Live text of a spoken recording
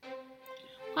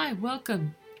Hi,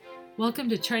 welcome. Welcome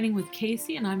to Training with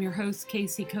Casey, and I'm your host,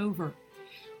 Casey Cover.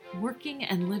 Working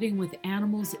and living with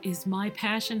animals is my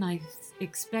passion. I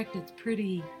expect it's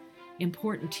pretty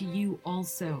important to you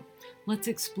also. Let's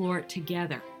explore it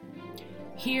together.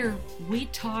 Here, we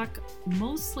talk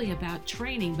mostly about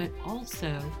training, but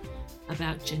also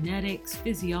about genetics,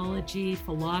 physiology,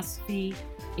 philosophy,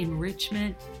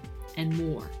 enrichment, and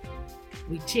more.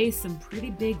 We chase some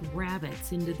pretty big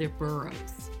rabbits into their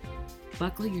burrows.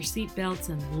 Buckle your seatbelts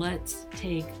and let's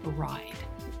take a ride.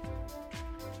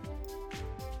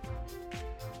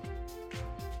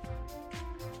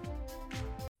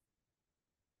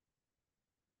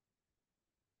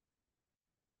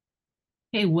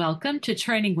 Hey, welcome to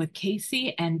Training with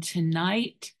Casey, and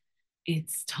tonight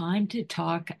it's time to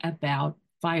talk about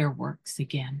fireworks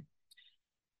again.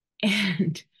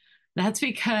 And that's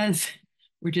because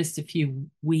we're just a few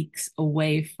weeks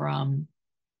away from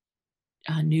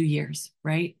New Year's,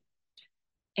 right?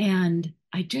 And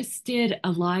I just did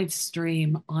a live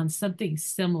stream on something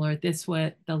similar.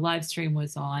 The live stream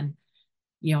was on,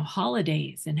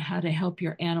 holidays and how to help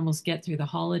your animals get through the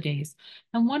holidays.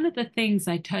 And one of the things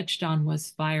I touched on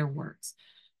was fireworks.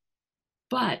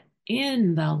 But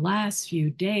in the last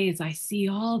few days, I see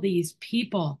all these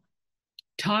people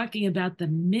talking about the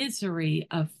misery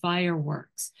of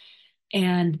fireworks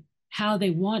and how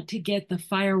they want to get the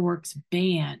fireworks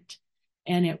banned.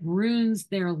 And it ruins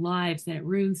their lives and it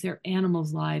ruins their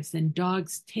animals' lives. And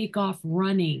dogs take off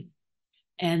running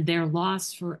and they're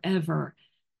lost forever.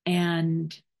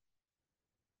 And,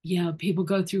 people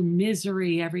go through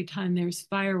misery every time there's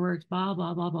fireworks, blah,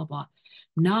 blah, blah, blah, blah.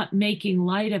 Not making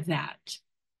light of that.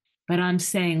 But I'm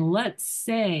saying, let's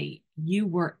say you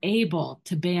were able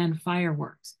to ban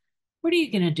fireworks. What are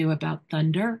you going to do about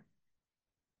thunder?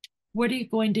 What are you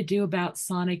going to do about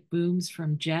sonic booms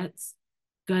from jets,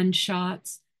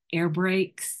 gunshots,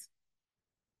 airbrakes?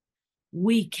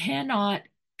 We cannot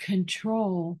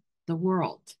control the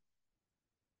world.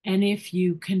 And if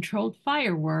you controlled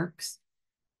fireworks,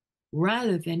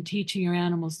 rather than teaching your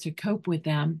animals to cope with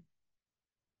them,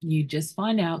 you just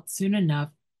find out soon enough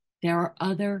there are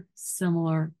other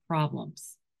similar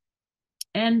problems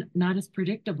and not as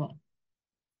predictable.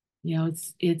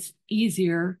 It's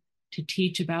easier to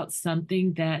teach about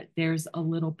something that there's a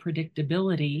little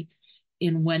predictability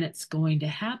in when it's going to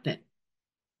happen.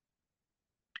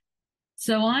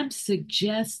 So I'm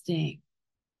suggesting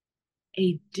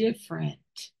a different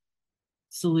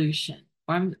solution,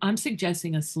 or I'm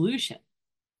suggesting a solution.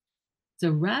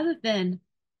 So rather than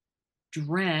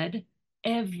dread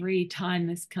every time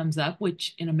this comes up,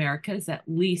 which in America is at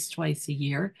least twice a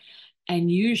year,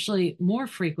 and usually more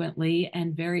frequently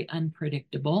and very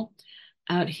unpredictable,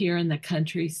 out here in the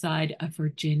countryside of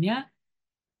Virginia,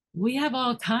 we have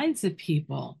all kinds of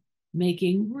people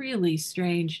making really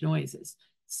strange noises.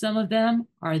 Some of them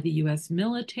are the US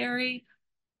military,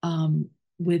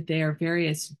 with their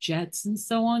various jets and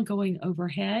so on going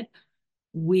overhead.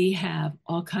 We have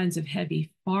all kinds of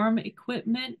heavy farm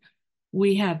equipment.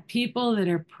 We have people that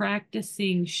are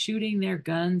practicing shooting their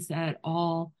guns at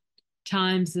all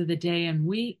times of the day and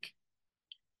week.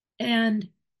 And,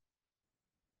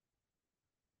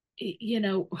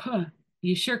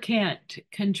 you sure can't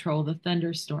control the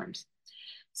thunderstorms.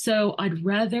 So I'd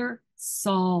rather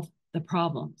solve the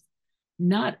problems.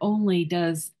 Not only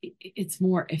does it's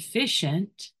more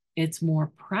efficient, it's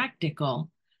more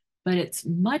practical, but it's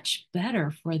much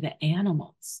better for the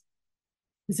animals.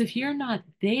 Because if you're not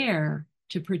there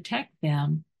to protect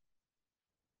them,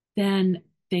 then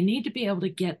they need to be able to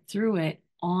get through it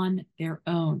on their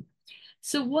own.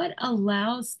 So, what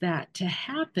allows that to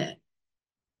happen?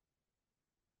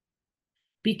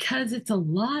 Because it's a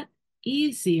lot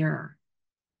easier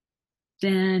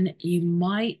than you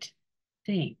might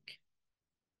think.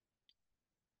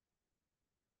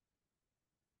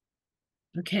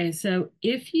 Okay, so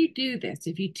if you do this,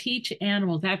 if you teach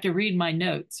animals, I have to read my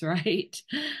notes, right?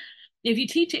 If you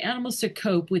teach animals to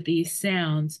cope with these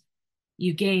sounds,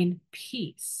 you gain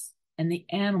peace and the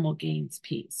animal gains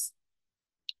peace.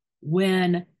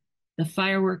 When the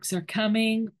fireworks are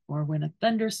coming or when a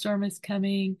thunderstorm is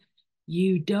coming,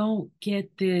 you don't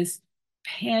get this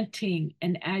panting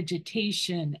and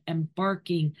agitation and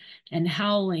barking and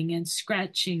howling and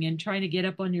scratching and trying to get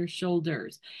up on your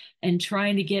shoulders and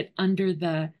trying to get under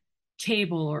the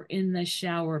table or in the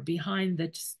shower behind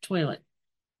the toilet.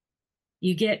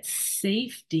 You get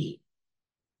safety.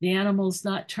 The animal's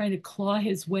not trying to claw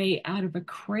his way out of a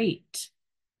crate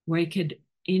where he could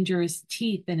injure his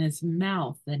teeth and his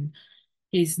mouth, and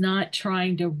he's not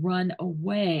trying to run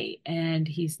away, and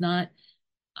he's not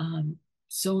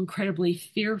so incredibly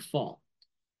fearful.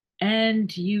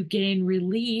 and you gain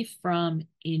relief from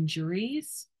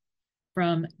injuries,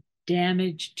 from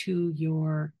damage to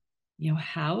your,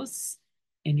 house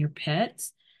and your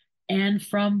pets, and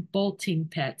from bolting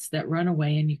pets that run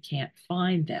away and you can't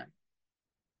find them.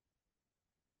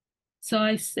 So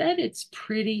I said it's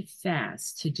pretty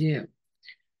fast to do.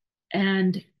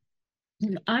 And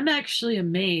I'm actually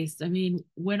amazed. I mean,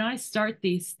 when I start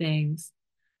these things,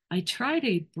 I try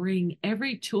to bring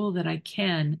every tool that I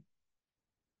can.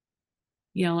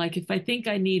 Like if I think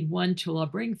I need one tool, I'll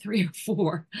bring three or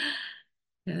four.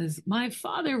 Because my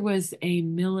father was a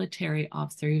military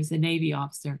officer, he was a Navy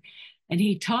officer, and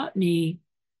he taught me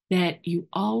that you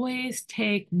always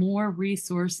take more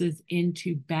resources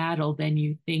into battle than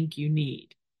you think you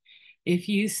need. If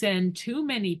you send too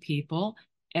many people,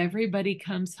 everybody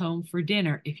comes home for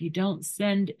dinner. If you don't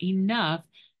send enough,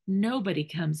 nobody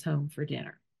comes home for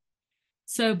dinner.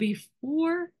 So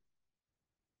before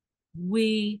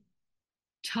we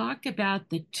talk about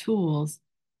the tools,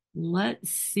 let's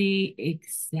see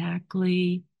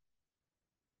exactly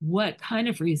what kind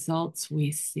of results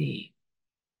we see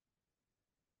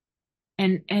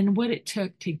and what it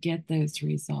took to get those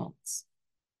results.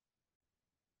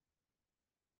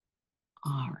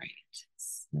 All right.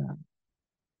 So,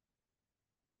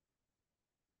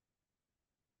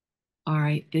 all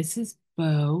right, this is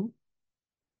Bo.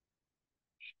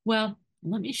 Well,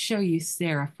 let me show you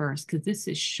Sarah first because this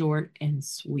is short and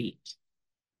sweet.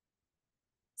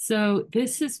 So,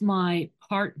 this is my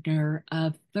partner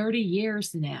of 30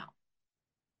 years now,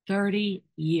 30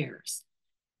 years.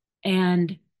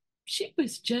 And she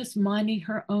was just minding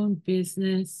her own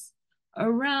business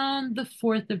around the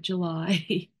 4th of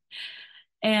July.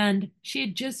 And she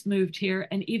had just moved here.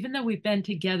 And even though we've been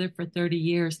together for 30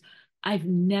 years, I've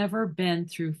never been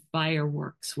through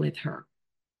fireworks with her.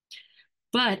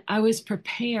 But I was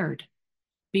prepared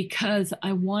because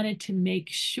I wanted to make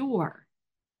sure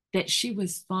that she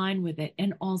was fine with it,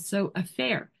 and also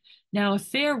Affair. Now,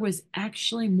 Affair was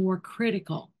actually more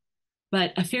critical,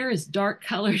 but Affair is dark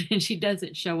colored and she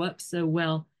doesn't show up so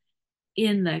well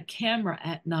in the camera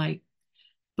at night.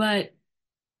 But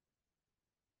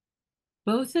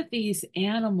both of these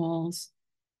animals,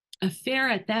 Affair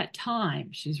at that time,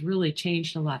 she's really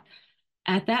changed a lot.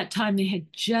 At that time, they had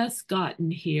just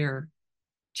gotten here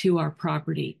to our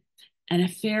property, and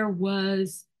Affair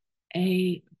was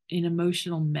an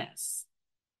emotional mess.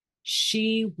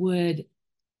 She would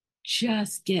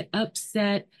just get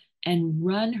upset and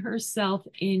run herself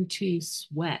into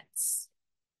sweats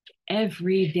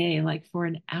every day, like for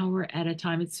an hour at a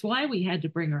time. It's why we had to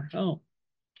bring her home.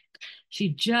 She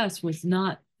just was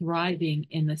not thriving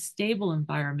in the stable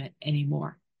environment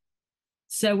anymore.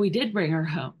 So we did bring her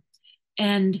home.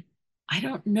 And I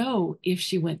don't know if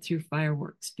she went through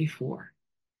fireworks before,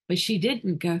 but she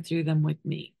didn't go through them with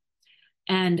me.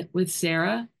 And with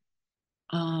Sarah,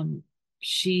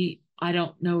 I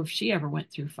don't know if she ever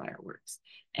went through fireworks,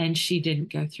 and she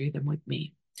didn't go through them with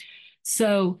me.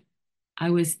 So I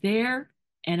was there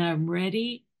and I'm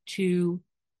ready to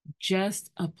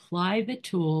just apply the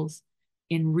tools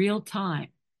in real time.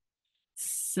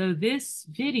 So this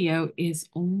video is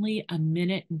only a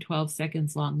minute and 12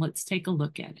 seconds long. Let's take a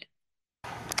look at it.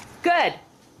 Good,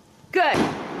 good,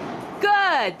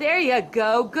 good. There you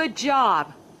go. Good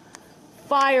job.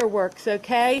 Fireworks,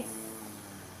 okay?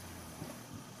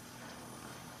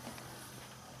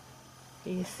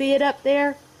 Can you see it up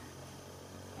there?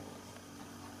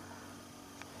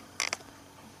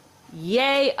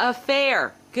 Yay,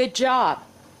 Affair. Good job.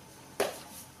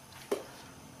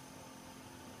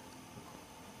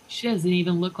 She doesn't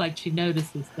even look like she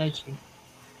notices, does she?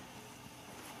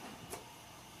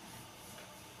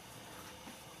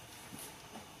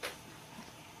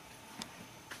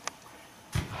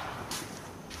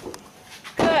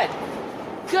 Good,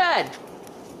 good.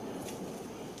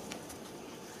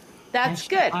 That's She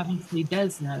good. obviously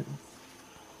does notice.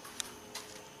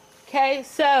 Okay,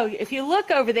 so if you look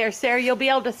over there, Sarah, you'll be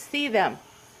able to see them.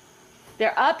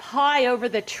 They're up high over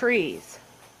the trees.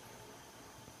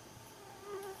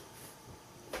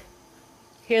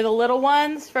 Hear the little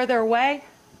ones further away?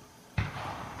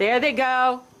 There they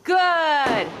go.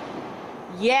 Good.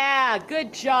 Yeah,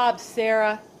 good job,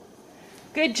 Sarah.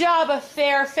 Good job,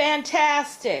 Affair.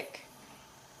 Fantastic.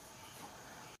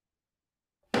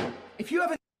 If you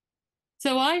have a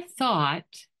So I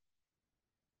thought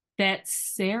that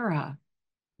Sarah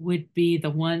would be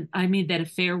the one, I mean, that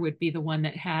Affair would be the one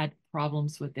that had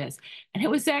problems with this. And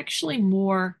it was actually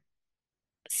more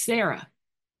Sarah.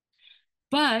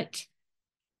 But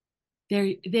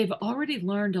they've already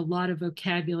learned a lot of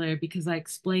vocabulary because I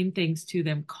explain things to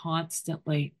them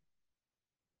constantly.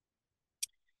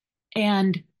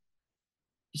 And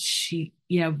she,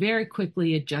 very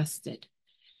quickly adjusted.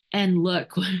 And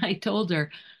look, when I told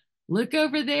her, look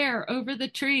over there, over the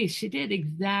trees, she did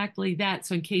exactly that.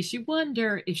 So, in case you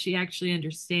wonder if she actually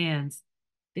understands,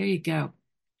 there you go.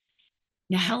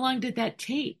 Now, how long did that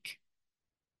take?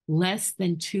 Less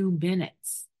than 2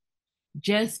 minutes,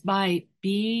 just by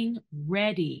being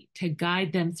ready to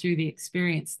guide them through the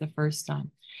experience the first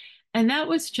time. And that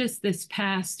was just this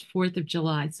past 4th of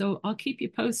July. So I'll keep you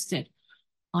posted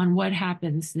on what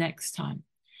happens next time.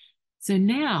 So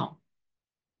now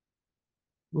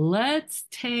let's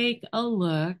take a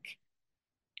look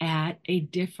at a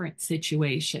different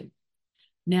situation.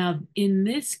 Now, in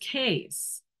this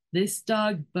case, this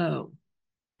dog, Bo,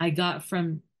 I got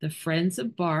from the Friends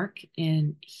of Bark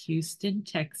in Houston,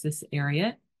 Texas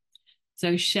area.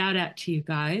 So shout out to you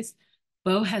guys.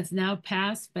 Bo has now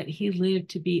passed, but he lived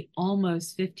to be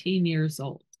almost 15 years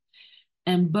old.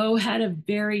 And Bo had a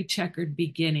very checkered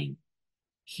beginning.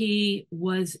 He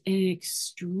was an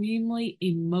extremely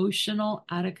emotional,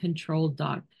 out of control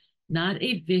dog, not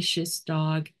a vicious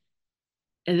dog.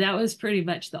 And that was pretty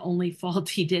much the only fault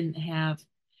he didn't have.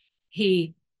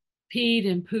 He peed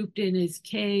and pooped in his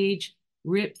cage,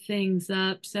 ripped things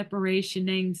up, separation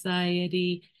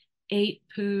anxiety, ate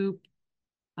poop,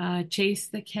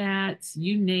 chased the cats,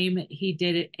 you name it, he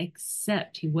did it,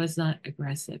 except he was not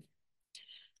aggressive.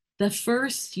 The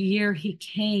first year he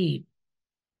came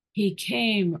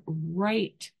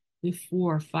right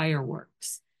before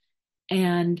fireworks.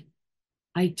 And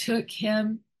I took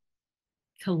him,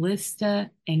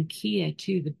 Callista, and Kia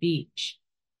to the beach.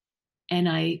 And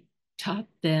I taught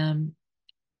them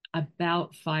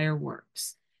about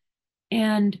fireworks.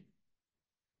 And,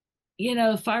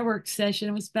 fireworks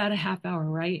session was about a half hour,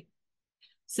 right?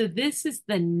 So this is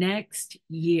the next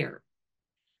year.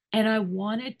 And I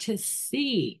wanted to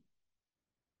see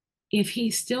if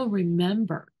he still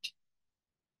remembered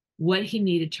what he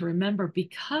needed to remember,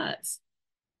 because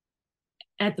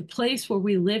at the place where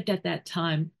we lived at that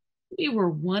time, we were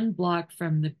 1 block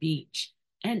from the beach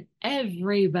and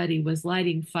everybody was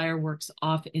lighting fireworks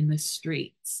off in the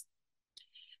streets.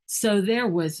 So there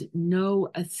was no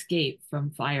escape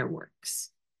from fireworks.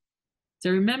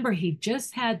 So remember, he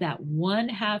just had that one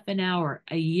half an hour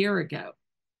a year ago.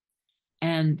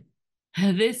 And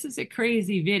this is a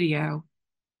crazy video.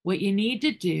 What you need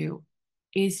to do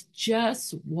is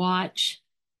just watch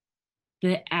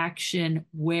the action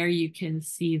where you can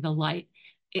see the light.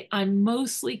 I'm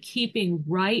mostly keeping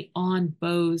right on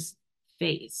Bo's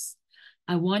face.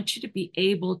 I want you to be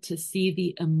able to see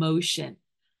the emotion.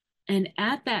 And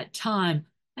at that time,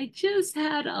 I just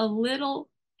had a little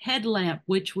headlamp,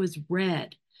 which was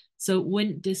red, so it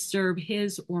wouldn't disturb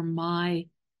his or my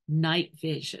night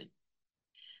vision.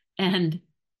 And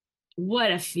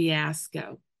what a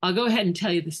fiasco. I'll go ahead and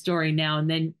tell you the story now, and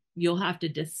then you'll have to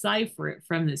decipher it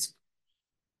from this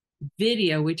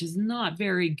video, which is not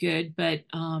very good, but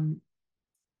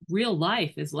real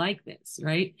life is like this,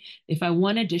 right? If I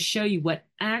wanted to show you what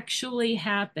actually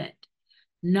happened,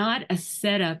 not a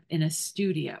setup in a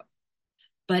studio,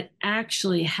 but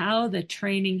actually how the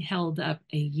training held up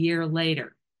a year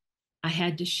later, I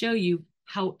had to show you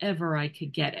however I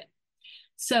could get it.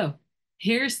 So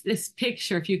here's this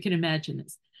picture, if you can imagine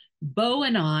this. Bo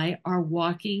and I are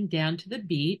walking down to the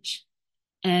beach,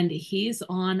 and he's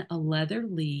on a leather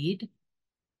lead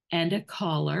and a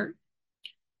collar.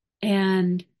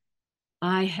 And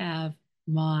I have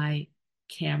my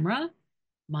camera,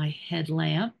 my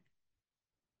headlamp,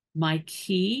 my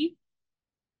key,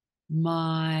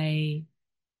 my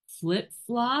flip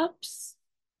flops.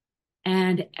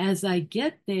 And as I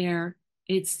get there,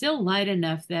 it's still light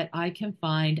enough that I can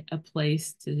find a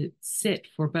place to sit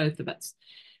for both of us.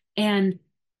 And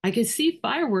I could see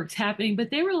fireworks happening, but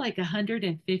they were like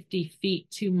 150 feet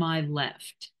to my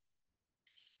left.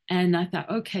 And I thought,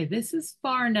 okay, this is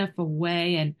far enough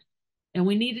away. And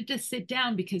we needed to sit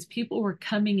down because people were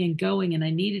coming and going, and I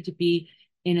needed to be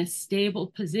in a stable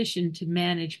position to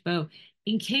manage Bo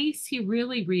in case he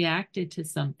really reacted to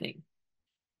something.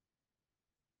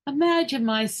 Imagine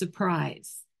my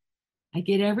surprise. I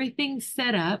get everything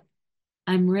set up.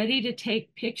 I'm ready to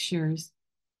take pictures.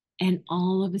 And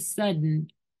all of a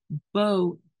sudden,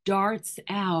 Bo darts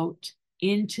out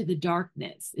into the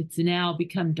darkness. It's now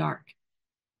become dark.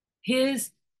 His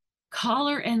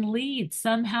collar and lead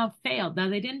somehow failed. Now,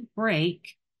 they didn't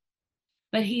break,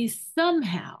 but he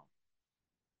somehow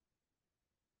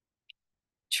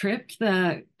tripped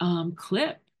the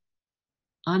clip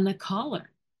on the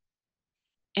collar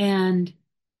and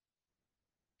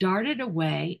darted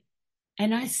away.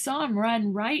 And I saw him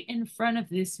run right in front of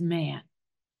this man.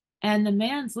 And the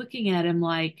man's looking at him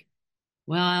like,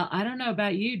 Well, I don't know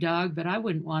about you, dog, but I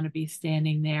wouldn't want to be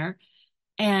standing there.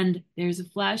 And there's a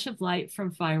flash of light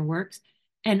from fireworks.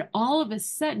 And all of a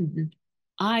sudden,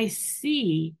 I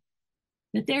see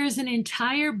that there's an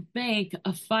entire bank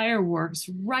of fireworks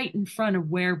right in front of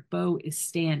where Bo is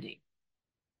standing.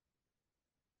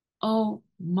 Oh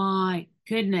my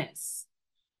goodness.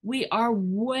 We are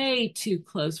way too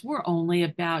close. We're only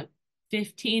about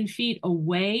 15 feet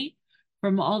away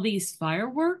from all these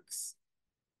fireworks.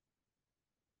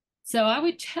 So I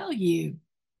would tell you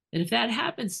that if that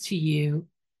happens to you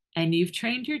and you've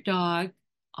trained your dog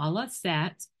a la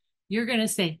stats, you're going to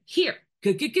say, here,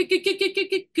 good, good, good, good, good, good, good,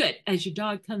 good, good, as your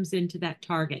dog comes into that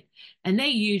target. And they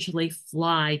usually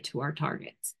fly to our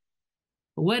targets.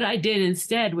 But what I did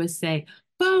instead was say,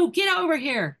 Bo, get over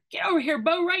here. Get over here,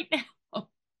 Bo, right now.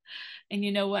 And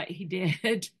you know what he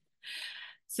did?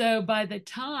 So by the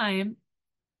time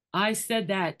I said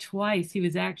that twice, he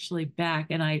was actually back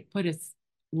and I put his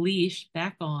leash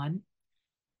back on.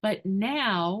 But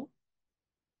now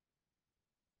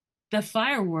the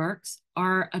fireworks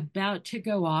are about to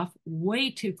go off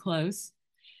way too close.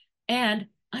 And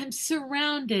I'm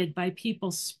surrounded by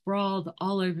people sprawled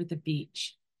all over the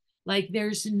beach. Like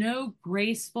there's no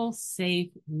graceful,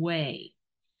 safe way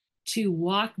to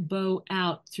walk Bo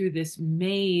out through this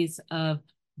maze of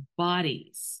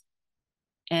bodies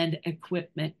and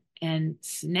equipment and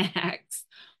snacks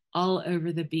all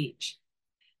over the beach.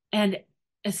 And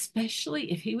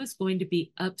especially if he was going to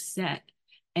be upset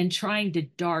and trying to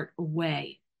dart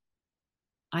away,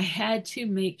 I had to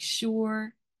make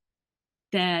sure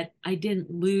that I didn't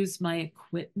lose my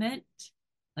equipment,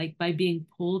 like by being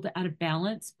pulled out of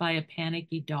balance by a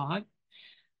panicky dog.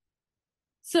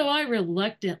 So I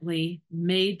reluctantly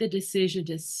made the decision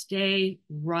to stay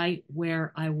right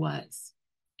where I was.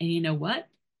 And you know what?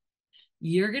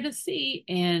 You're going to see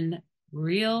in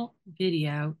real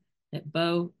video that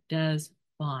Bo does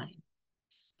fine.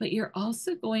 But you're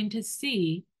also going to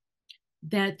see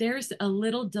that there's a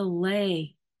little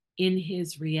delay in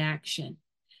his reaction.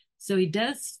 So he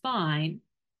does fine,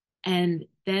 and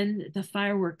then the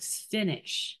fireworks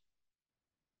finish.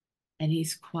 And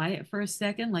he's quiet for a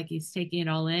second, like he's taking it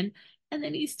all in. And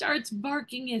then he starts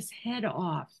barking his head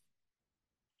off.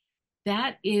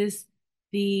 That is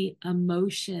the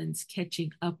emotions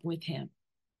catching up with him.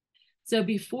 So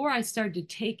before I started to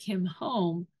take him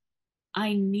home,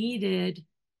 I needed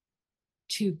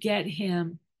to get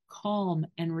him calm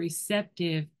and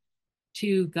receptive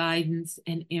to guidance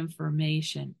and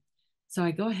information. So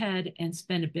I go ahead and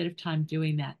spend a bit of time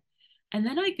doing that. And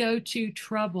then I go to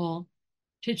trouble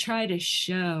to try to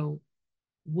show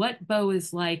what Bo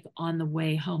is like on the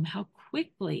way home, how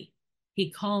quickly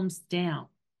he calms down.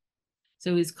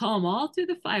 So he's calm all through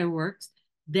the fireworks,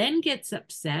 then gets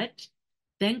upset,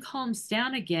 then calms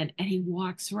down again, and he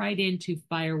walks right into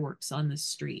fireworks on the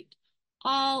street,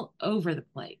 all over the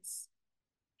place.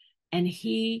 And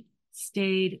he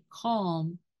stayed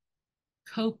calm,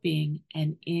 coping,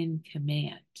 and in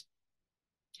command.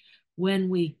 When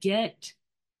we get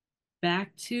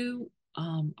back to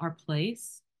our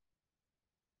place,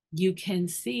 you can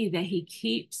see that he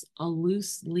keeps a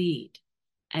loose lead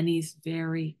and he's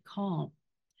very calm.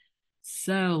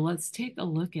 So let's take a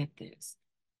look at this.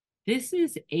 This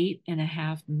is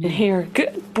 8.5 minutes. Here,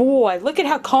 good boy. Look at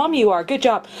how calm you are. Good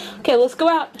job. Okay, let's go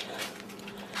out.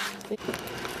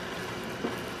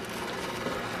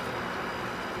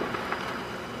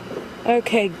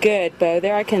 Okay, good, Bo.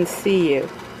 There I can see you.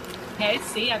 Okay,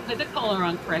 see, I put the collar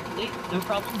on correctly. No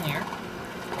problem there.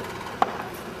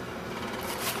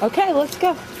 Okay, let's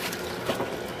go.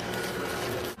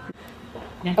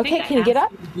 Now, Okay, can you get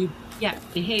up? Yeah,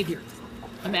 behaviors.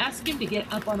 I'm asking him to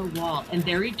get up on a wall, and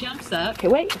there he jumps up. Okay,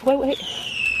 wait.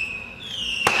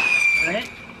 Good.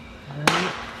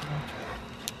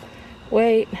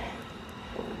 Wait.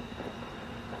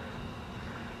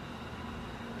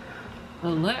 Oh,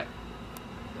 look.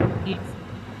 He's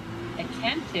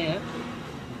attentive,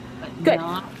 but Good.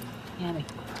 not panicking.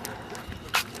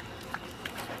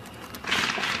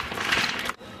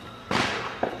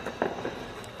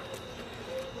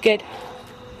 Good.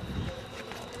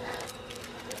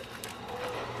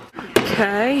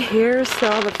 Okay, here's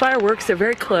all the fireworks. They're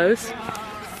very close.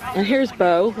 And here's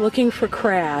Bo looking for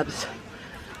crabs.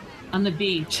 On the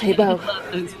beach. Hey, Bo. I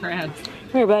love those crabs.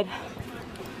 Come here, bud.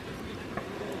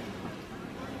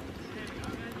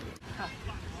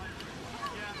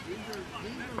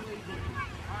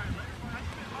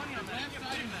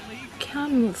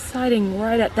 Counting the sighting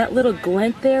right at that little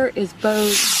glint there is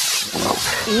Bo's.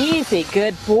 Easy,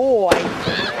 good boy.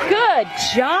 Good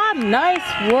job,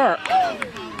 nice work.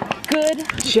 Good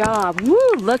job. Woo,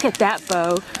 look at that,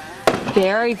 Bo.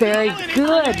 Very, very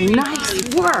good.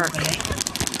 Nice work.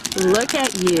 Look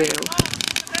at you.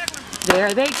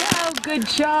 There they go. Good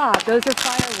job. Those are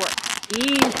fireworks.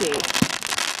 Easy.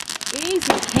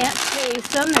 Easy. Can't chase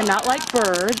them. They're not like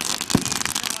birds.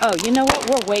 Oh, you know what?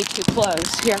 We're way too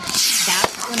close. Here.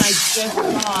 That's when I just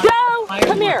saw Go!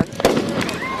 Come here.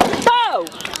 Go!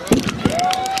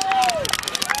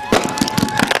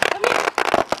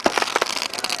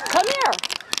 Come here.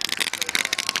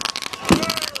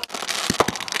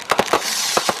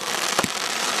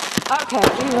 Okay,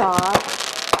 we lost.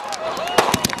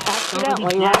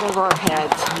 Accidentally right over our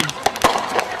heads.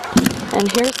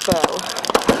 And here's Bo.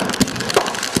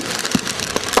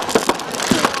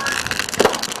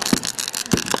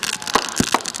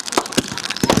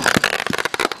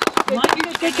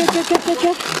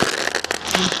 Good.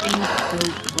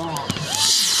 things go wrong.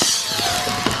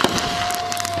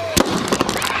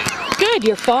 Good,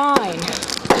 you're fine.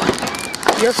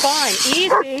 You're fine.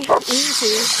 Easy.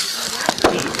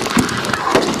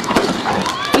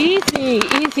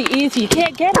 Easy. You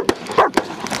can't get them.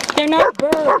 They're not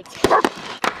birds.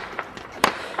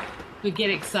 We get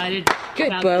excited.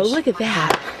 Good, Bo. Look at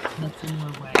that. That's in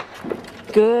our way.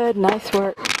 Good. Nice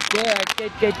work.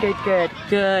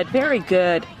 Good. Very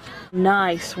good.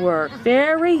 Nice work.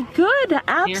 Very good.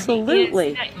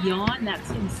 Absolutely. There he is. That yawn, that's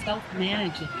him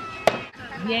self-managing.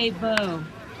 Yay, Bo.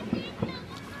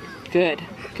 Good.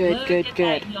 Look at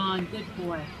that yawn. Good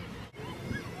boy.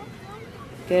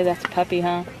 Good. That's a puppy,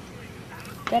 huh?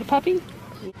 Is that a puppy?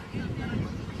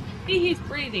 See, he's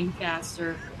breathing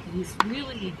faster. And he's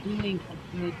really doing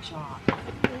a good job.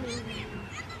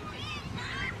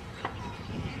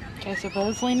 Okay, so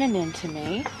Bo's leaning into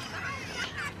me.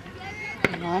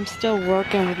 And I'm still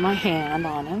working with my hand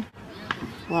on him.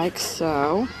 Like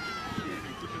so.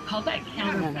 Call that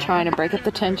counter. And I'm trying to break up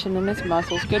the tension in his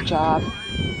muscles. Good job.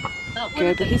 Oh,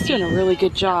 Good, but he's doing a really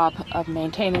good job of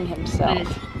maintaining But himself.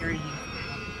 it's very easy.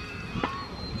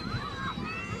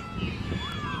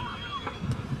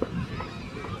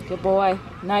 Good boy.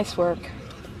 Nice work.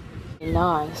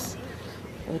 Nice.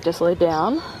 Just lay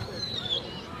down.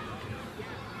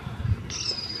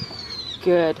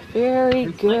 Good. Very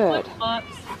There's my good.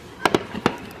 flip-flops.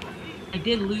 I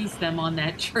did lose them on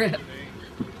that trip.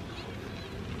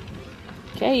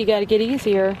 Okay, you gotta get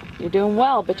easier. You're doing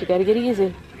well, but you gotta get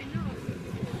easy.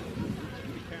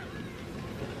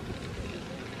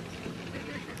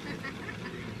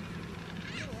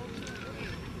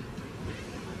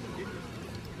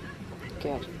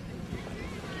 Good.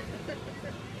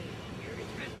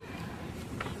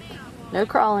 No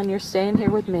crawling, you're staying here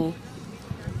with me.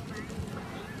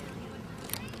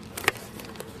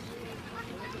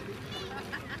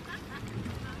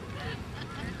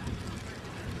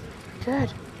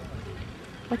 Good.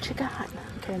 What you got?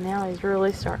 Okay, now he's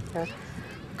really starting to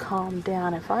calm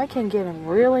down. If I can get him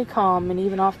really calm and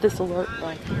even off this alert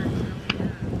button,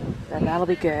 then that'll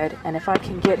be good. And if I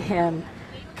can get him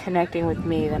connecting with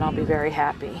me, then I'll be very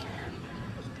happy.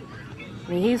 I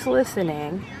mean, he's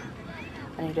listening,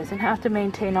 and he doesn't have to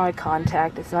maintain eye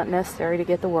contact. It's not necessary to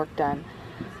get the work done.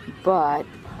 But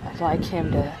I'd like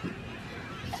him to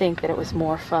think that it was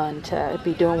more fun to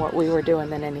be doing what we were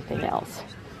doing than anything else.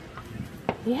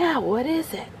 Yeah, what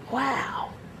is it?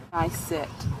 Wow. Nice sit.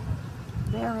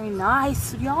 Very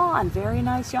nice yawn. Very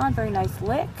nice yawn. Very nice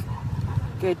lick.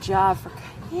 Good job for,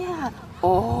 yeah.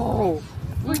 Oh.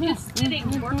 We're just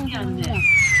sitting working on this.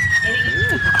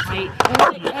 Right.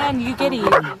 And you get easy.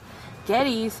 Get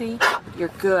easy. You're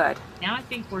good. Now I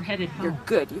think we're headed home. You're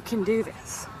good. You can do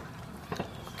this.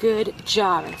 Good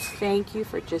job. And thank you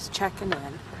for just checking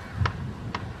in.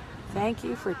 Thank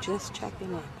you for just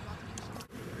checking in.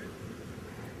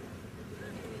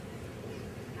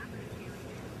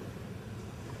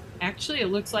 Actually, it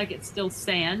looks like it's still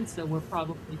sand, so we're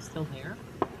probably still there.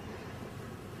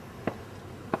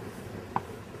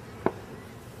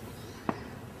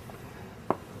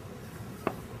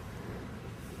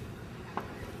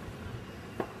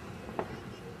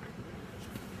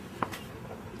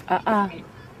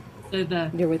 So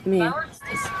the You're with me. fireworks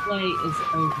display is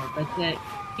over, but the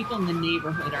people in the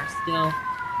neighborhood are still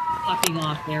popping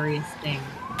off various things.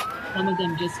 Some of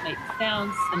them just make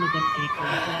sounds, some of them make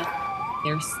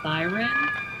there's siren.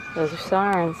 Those are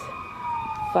sirens.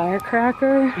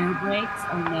 Firecracker.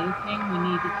 Airbrakes are another thing we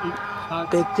need to keep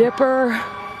dogs. Big Dipper.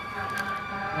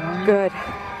 Going. Good.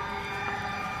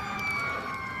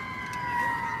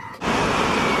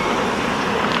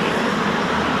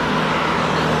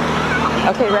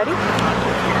 Okay, ready?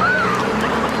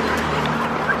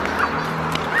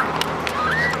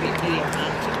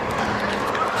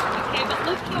 Okay, but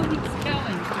look how he's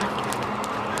going.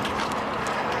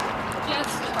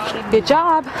 Just trotting Good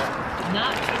job.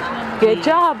 Not pulling on the Good lead.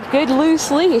 job. Good loose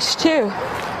leash too.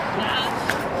 Yeah.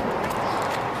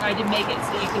 Tried to make it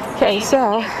so you could Okay, see.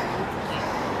 so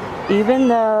even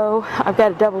though I've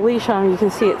got a double leash on, you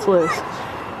can see it's loose.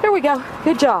 There we go.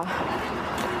 Good job.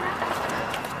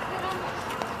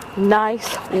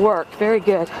 Nice work. Very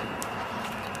good.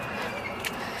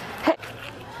 Hey,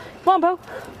 come on, Bo.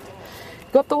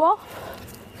 Go up the wall.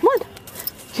 Come on.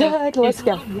 So Good. there's Let's a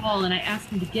go. little wall, and I asked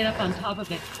him to get up on top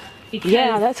of it Yeah,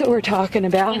 because that's what we're talking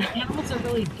about. when animals are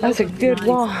really That's a good dobermanized,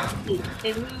 wall.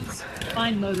 they lose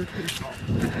fine motor control.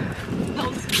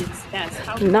 Tells you it's best.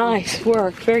 How cool. Nice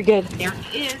work. Very good. There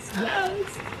he is.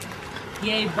 Yes.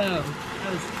 Yay, Bo.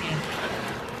 That was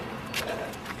fantastic.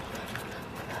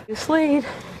 Loose lead.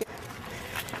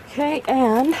 Okay,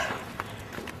 and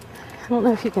I don't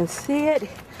know if you can see it.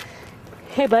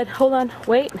 Hey, bud, hold on.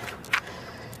 Wait.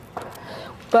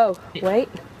 Bo, wait.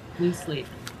 Loose lead.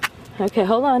 Okay,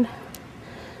 hold on.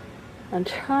 I'm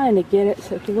trying to get it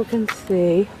so people can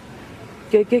see.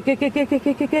 Good, good, good, good, good, good,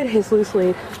 good, good, good. His loose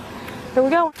lead. Here we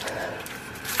go.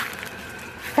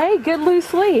 Hey, good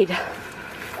loose lead.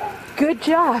 Good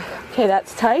job. Okay,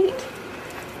 that's tight.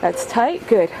 That's tight.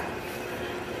 Good.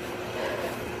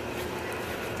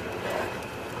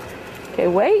 Okay,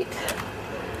 wait.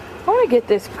 I want to get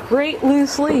this great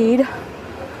loose lead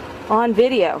on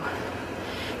video.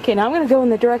 Okay, now I'm going to go in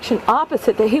the direction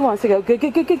opposite that he wants to go. Good,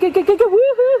 good, good, good, good, good, good, good.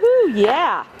 Woo-hoo-hoo.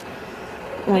 Yeah.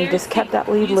 And he just kept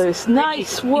that lead loose.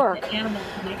 Nice work.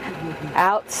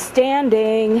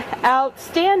 Outstanding.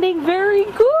 Outstanding. Very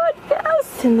good.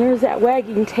 Yes. And there's that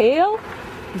wagging tail.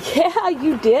 Yeah,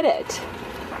 you did it.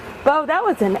 Bo, that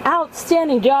was an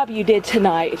outstanding job you did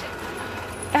tonight.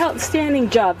 Outstanding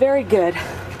job. Very good.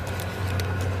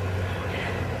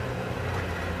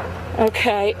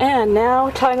 Okay, and now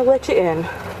time to let you in.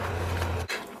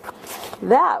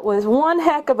 That was one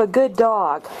heck of a good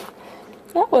dog.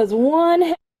 That was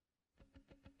one.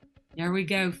 There we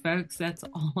go, folks. That's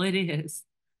all it is.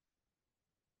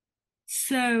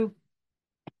 So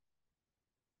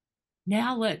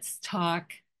now let's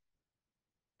talk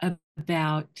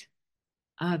about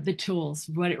the tools,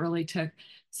 what it really took.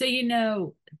 So, you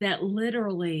know that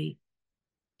literally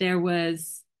there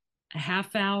was a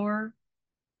half hour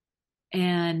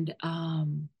and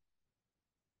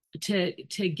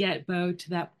to get Bo to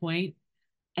that point,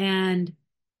 and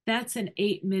that's an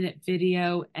 8-minute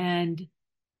video, and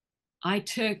I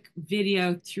took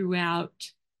video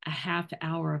throughout a half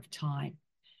hour of time,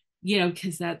 you know,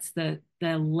 because that's the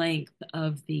length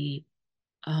of the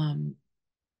um,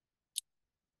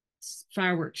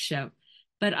 fireworks show.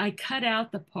 But I cut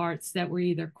out the parts that were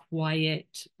either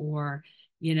quiet or,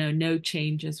 you know, no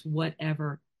changes,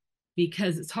 whatever,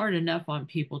 because it's hard enough on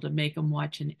people to make them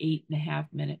watch an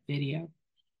 8.5-minute video.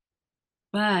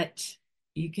 But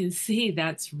you can see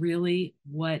that's really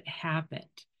what happened.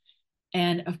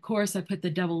 And of course, I put the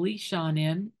double leash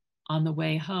on the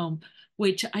way home,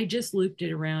 which I just looped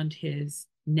it around his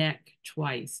neck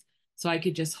twice. So I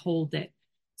could just hold it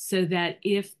so that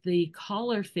if the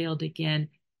collar failed again,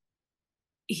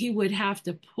 he would have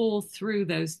to pull through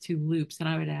those two loops and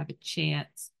I would have a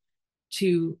chance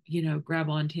to, you know, grab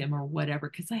onto him or whatever,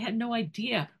 because I had no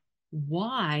idea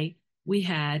why we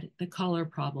had the collar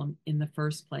problem in the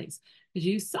first place. Because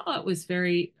you saw it was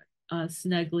very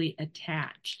snugly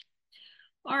attached.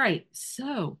 All right,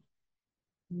 so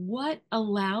what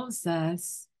allows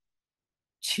us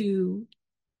to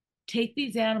take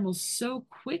these animals so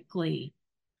quickly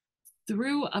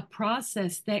through a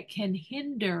process that can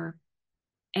hinder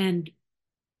and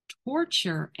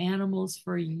torture animals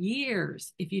for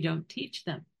years if you don't teach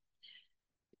them?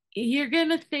 You're going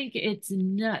to think it's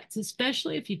nuts,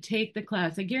 especially if you take the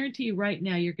class. I guarantee you right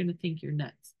now, you're going to think you're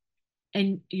nuts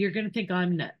and you're going to think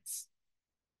I'm nuts.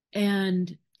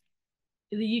 And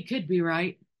you could be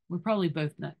right. We're probably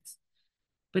both nuts,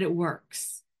 but it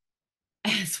works.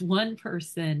 As one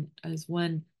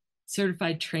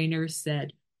certified trainer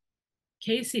said,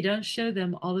 Casey, don't show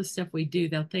them all the stuff we do.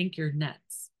 They'll think you're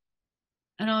nuts.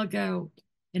 And I'll go,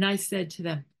 and I said to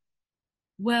them,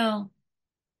 well,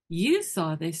 you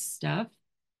saw this stuff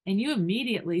and you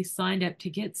immediately signed up to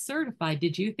get certified.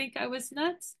 Did you think I was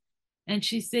nuts? And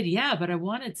she said, yeah, but I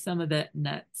wanted some of the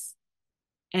nuts.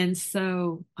 And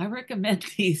so I recommend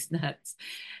these nuts.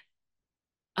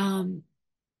 Um,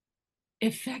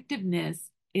 Effectiveness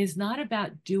is not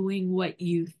about doing what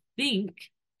you think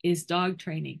is dog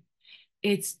training.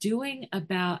 It's doing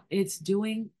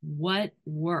what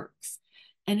works.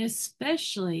 And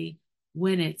especially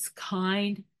when it's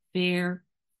kind, fair,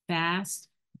 fast,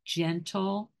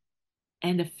 gentle,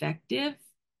 and effective.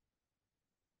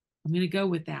 I'm going to go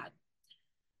with that.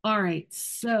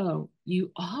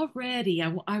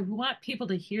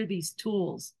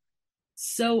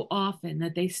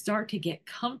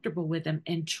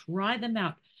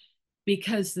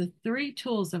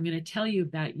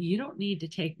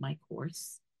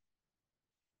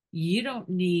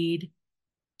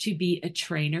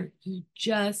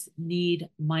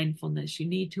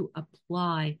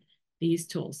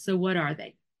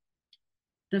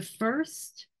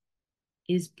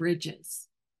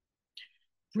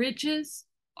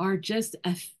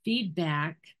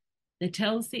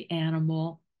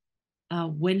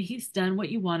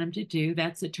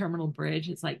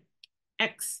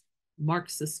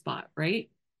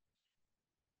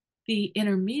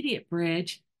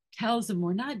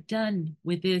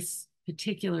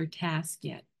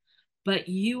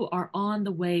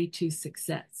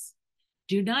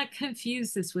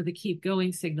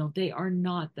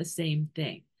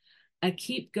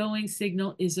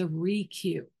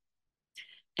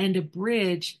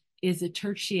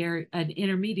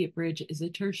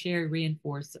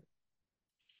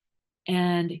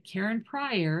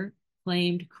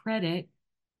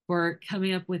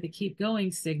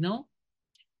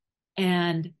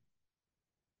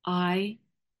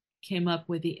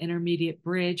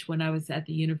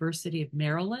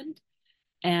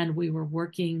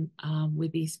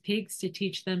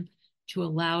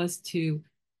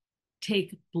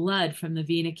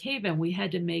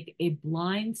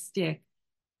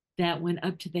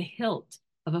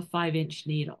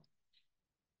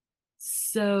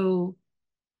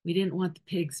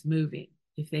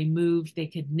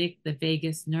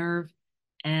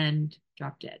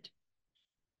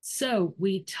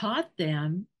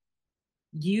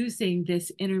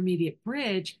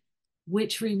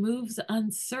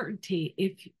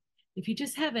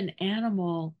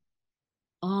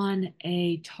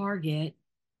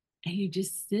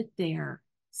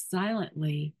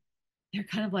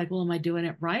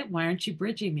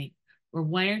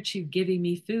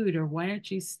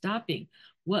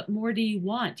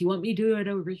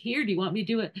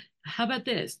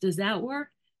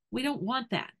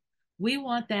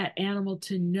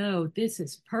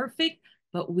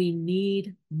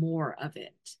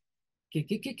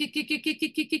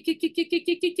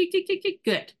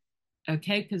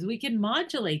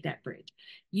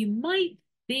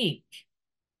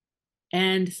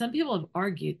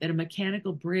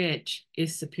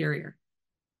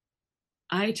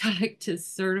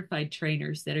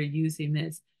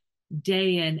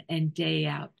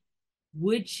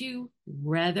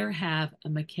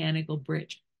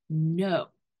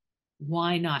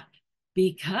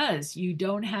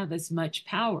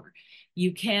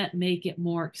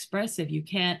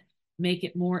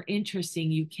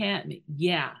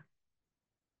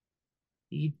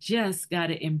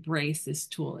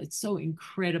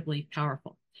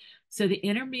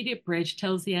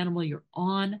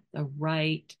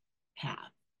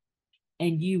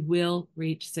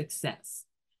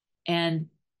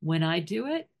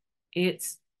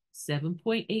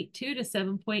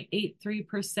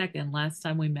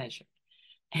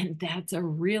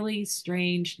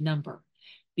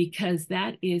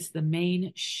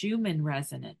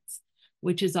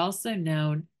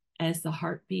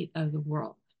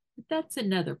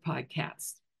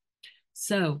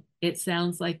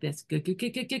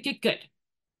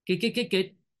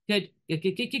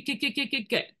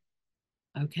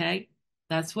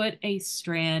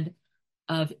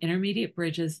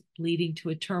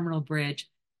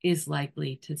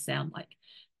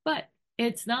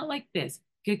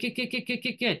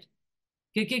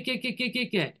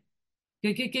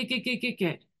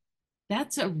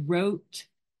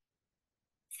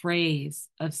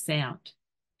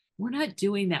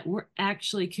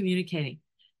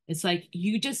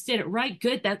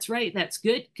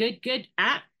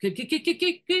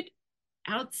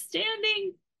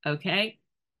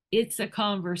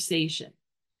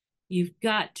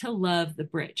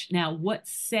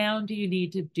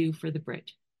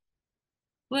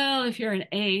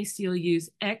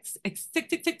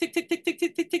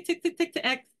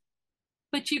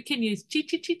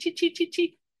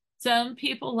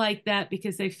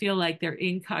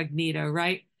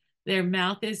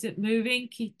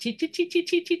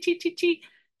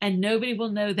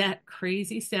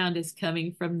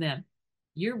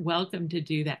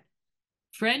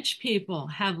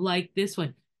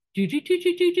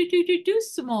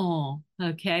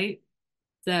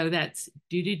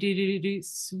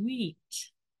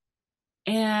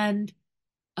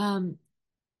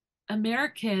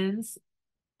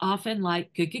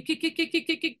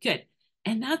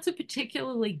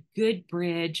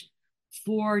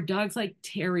 for dogs like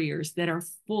terriers that are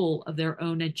full of their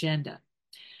own agenda.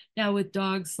 Now, with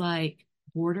dogs like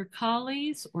border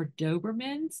collies or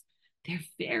Dobermans, they're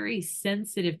very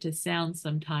sensitive to sound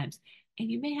sometimes. And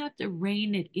you may have to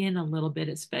rein it in a little bit,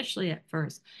 especially at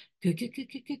first. Good, good, good,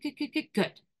 good, good, good, good, good,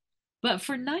 good. But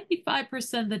for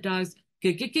 95% of the dogs,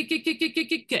 good, good, good, good, good, good, good,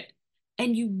 good, good.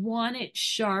 And you want it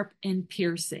sharp and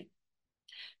piercing.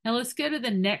 Now let's go to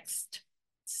the next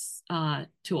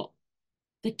tool,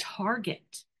 the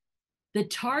target. The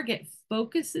target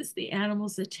focuses the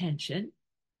animal's attention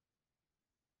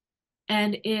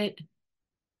and it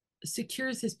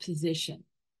secures his position.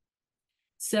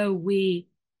 So we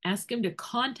ask him to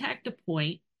contact a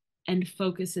point and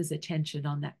focus his attention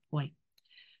on that point.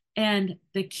 And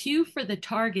the cue for the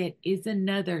target is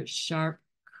another sharp,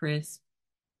 crisp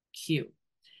cue.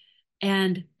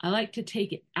 And I like to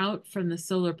take it out from the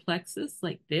solar plexus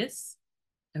like this.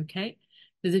 Okay.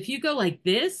 Because if you go like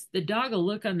this, the dog will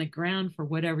look on the ground for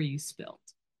whatever you spilled.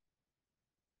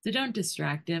 So don't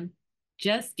distract him.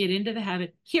 Just get into the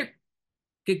habit. Here.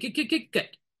 Good, good, good, good,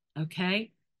 good.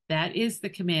 Okay. That is the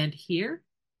command here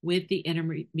with the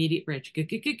intermediate ridge. Good,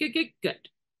 good, good, good, good, good.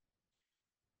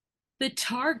 The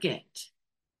target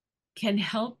can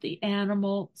help the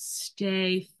animal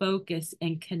stay focused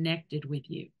and connected with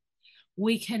you.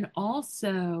 We can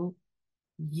also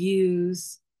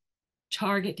use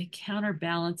target to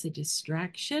counterbalance a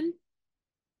distraction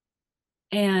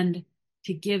and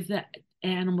to give the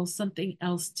animal something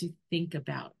else to think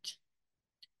about.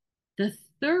 The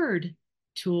third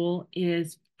tool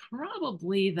is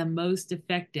probably the most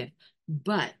effective,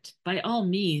 but by all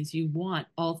means, you want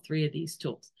all three of these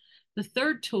tools. The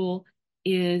third tool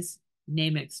is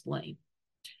name explain.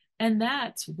 And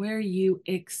that's where you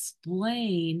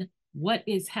explain what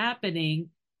is happening.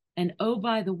 And oh,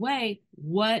 by the way,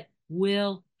 what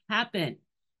will happen?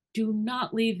 Do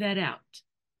not leave that out.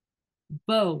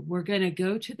 Bo, we're going to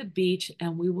go to the beach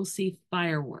and we will see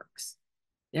fireworks.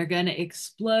 They're going to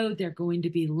explode, they're going to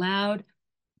be loud,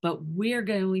 but we're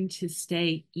going to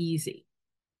stay easy.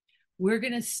 We're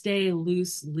going to stay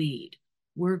loose lead.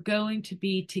 We're going to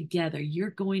be together. You're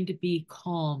going to be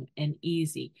calm and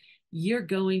easy. You're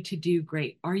going to do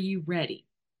great. Are you ready?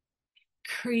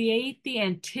 Create the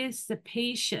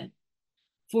anticipation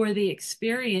for the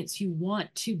experience you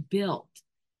want to build.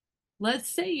 Let's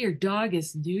say your dog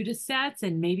is new to SATs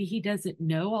and maybe he doesn't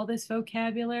know all this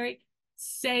vocabulary.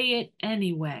 Say it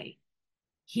anyway.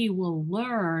 He will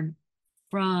learn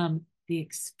from the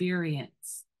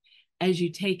experience as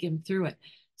you take him through it.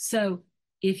 So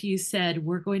if you said,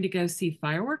 we're going to go see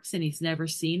fireworks and he's never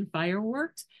seen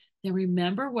fireworks, then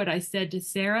remember what I said to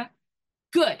Sarah?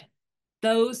 Good.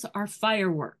 Those are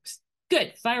fireworks.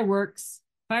 Good. Fireworks.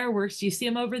 Fireworks. Do you see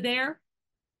them over there?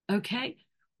 Okay.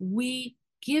 We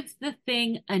give the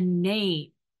thing a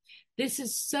name. This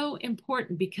is so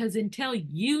important because until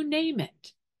you name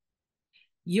it,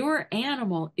 your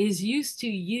animal is used to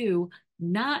you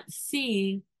not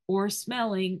seeing or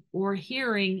smelling or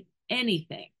hearing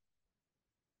anything.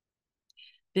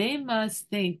 They must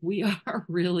think we are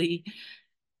really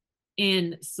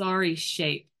in sorry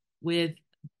shape with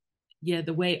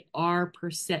the way our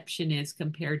perception is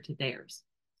compared to theirs.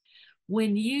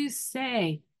 When you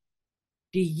say,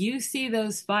 do you see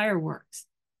those fireworks?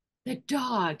 The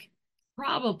dog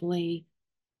probably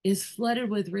is flooded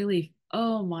with relief.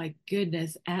 Oh my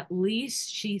goodness, at least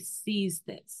she sees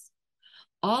this.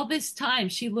 All this time,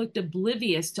 she looked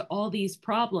oblivious to all these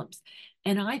problems,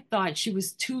 and I thought she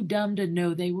was too dumb to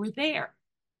know they were there.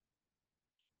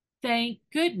 Thank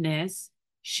goodness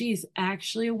she's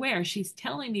actually aware. She's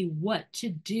telling me what to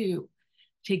do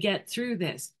to get through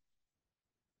this.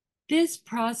 This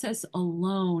process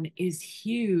alone is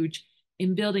huge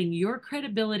in building your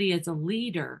credibility as a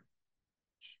leader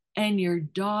and your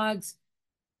dog's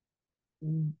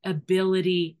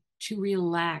ability to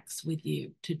relax with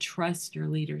you, to trust your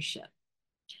leadership.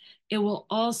 It will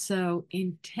also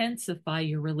intensify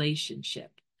your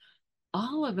relationship.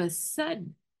 All of a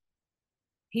sudden,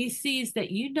 he sees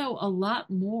that you know a lot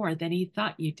more than he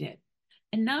thought you did.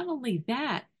 And not only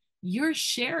that, you're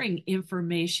sharing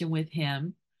information with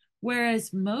him,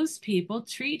 whereas most people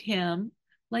treat him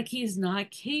like he's not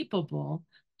capable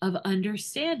of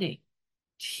understanding.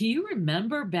 Do you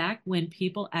remember back when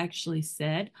people actually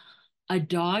said a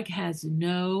dog has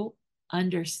no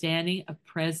understanding of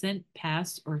present,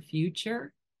 past, or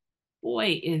future?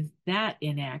 Boy, is that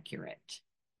inaccurate.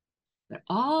 But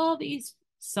all these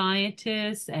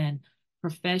scientists and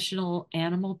professional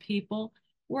animal people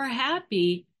were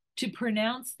happy to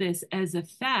pronounce this as a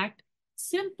fact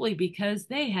simply because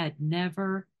they had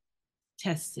never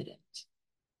tested it.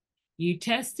 You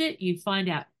test it, you find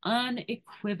out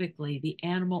unequivocally the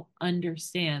animal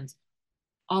understands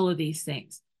all of these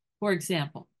things. For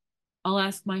example, I'll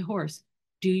ask my horse,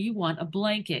 do you want a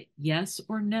blanket? Yes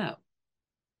or no?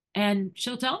 And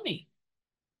she'll tell me.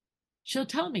 She'll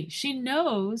tell me. She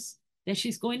knows that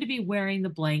she's going to be wearing the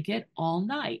blanket all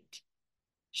night.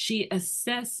 She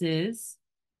assesses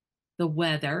the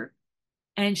weather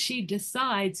and she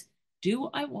decides, do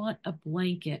I want a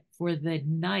blanket for the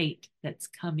night that's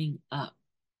coming up?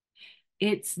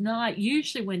 It's not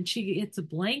usually when she gets a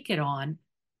blanket on,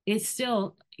 it's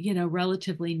still,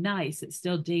 relatively nice. It's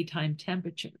still daytime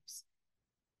temperatures.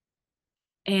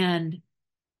 And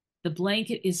the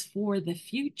blanket is for the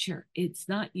future. It's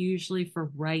not usually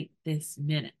for right this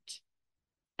minute,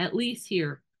 at least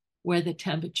here where the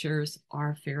temperatures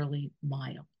are fairly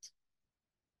mild.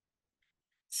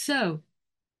 So,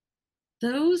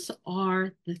 those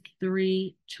are the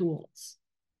three tools.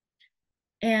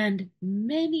 And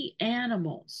many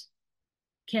animals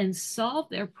can solve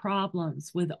their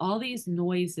problems with all these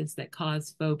noises that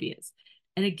cause phobias.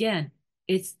 And again,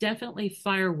 it's definitely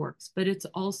fireworks, but it's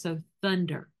also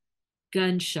thunder,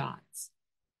 gunshots,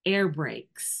 air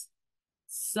brakes,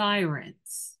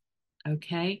 sirens.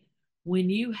 Okay. When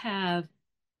you have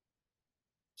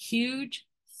huge,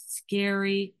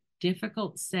 scary,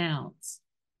 difficult sounds,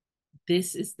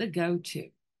 this is the go to.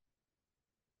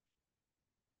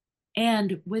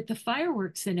 And with the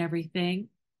fireworks and everything,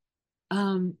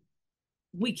 um,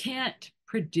 we can't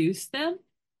produce them,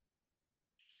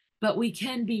 but we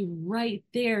can be right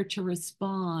there to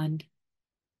respond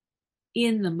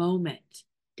in the moment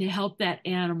to help that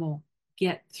animal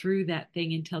get through that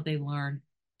thing until they learn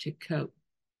to cope.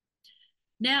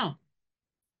 Now,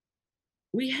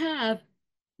 we have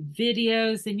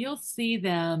videos, and you'll see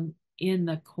them in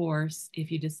the course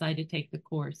if you decide to take the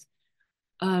course,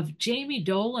 of Jamie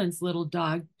Dolan's little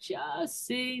dog just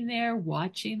sitting there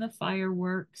watching the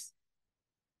fireworks.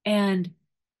 And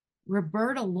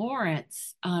Roberta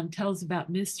Lawrence tells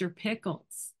about Mr.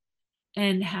 Pickles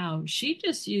and how she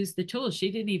just used the tools.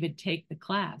 She didn't even take the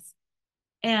class.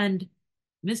 And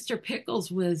Mr.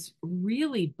 Pickles was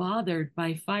really bothered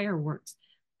by fireworks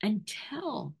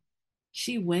until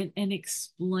she went and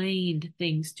explained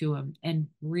things to him and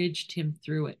bridged him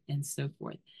through it and so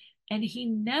forth. And he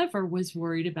never was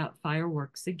worried about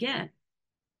fireworks again.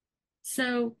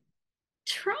 So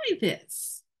try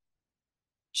this.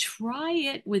 Try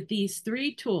it with these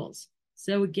three tools.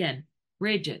 So again,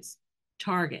 bridges,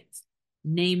 targets,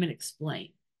 name and explain.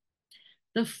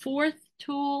 The fourth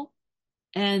tool,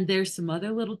 and there's some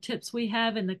other little tips we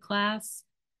have in the class,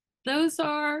 those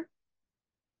are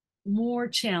more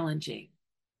challenging.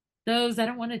 Those I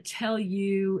don't want to tell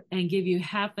you and give you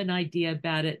half an idea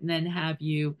about it and then have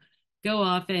you go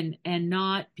off and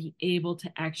not be able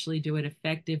to actually do it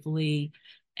effectively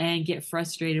and get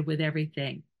frustrated with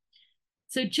everything.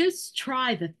 So just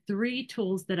try the three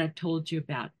tools that I've told you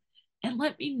about and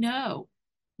let me know.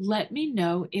 Let me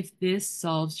know if this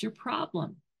solves your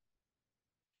problem.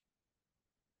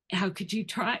 How could you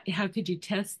try? How could you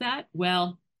test that?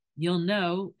 Well, you'll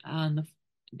know on the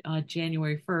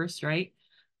January 1st, right?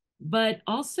 But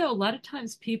also, a lot of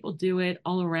times people do it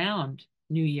all around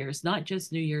New Year's, not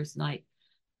just New Year's night.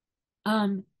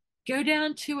 Um, Go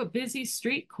down to a busy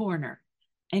street corner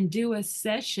and do a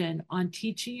session on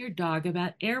teaching your dog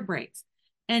about air brakes.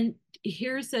 And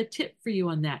here's a tip for you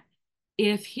on that.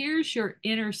 If here's your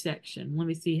intersection, let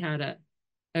me see how to,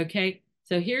 okay.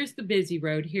 So here's the busy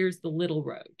road, here's the little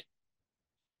road.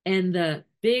 And the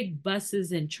big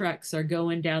buses and trucks are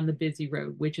going down the busy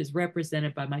road, which is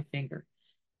represented by my finger.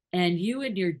 And you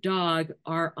and your dog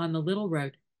are on the little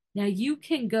road. Now you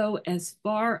can go as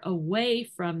far away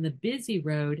from the busy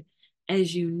road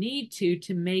as you need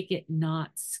to make it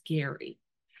not scary.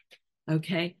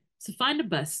 Okay, so find a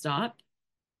bus stop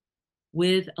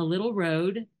with a little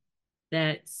road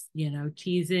that's,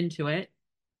 tees into it.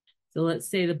 So let's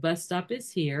say the bus stop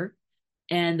is here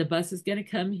and the bus is going to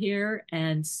come here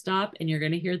and stop, and you're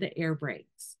going to hear the air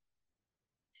brakes.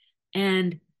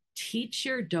 And teach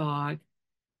your dog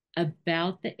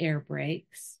about the air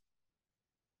brakes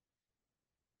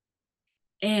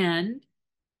and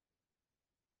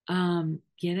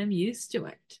get them used to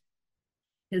it.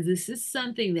 Because this is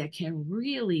something that can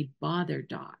really bother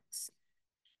dogs.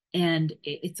 And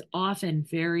it's often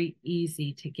very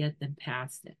easy to get them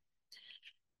past it.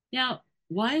 Now,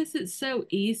 why is it so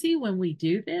easy when we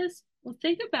do this? Well,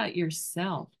 think about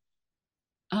yourself.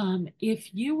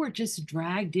 If you were just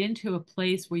dragged into a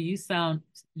place where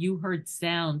you heard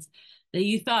sounds that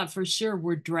you thought for sure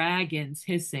were dragons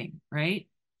hissing, right?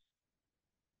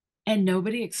 And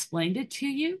nobody explained it to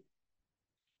you,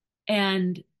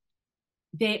 and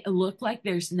they look like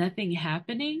there's nothing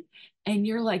happening. And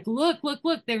you're like, look, look,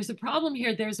 look, there's a problem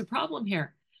here. There's a problem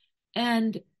here.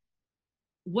 And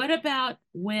what about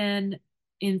when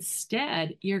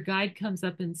instead your guide comes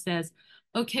up and says,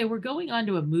 okay, we're going on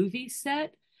to a movie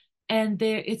set, and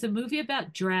there it's a movie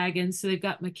about dragons. So they've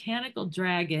got mechanical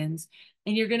dragons,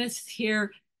 and you're going to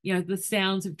hear, the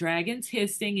sounds of dragons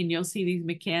hissing, and you'll see these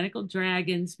mechanical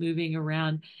dragons moving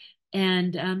around.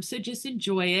 And so just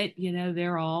enjoy it.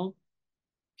 They're all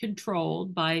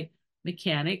controlled by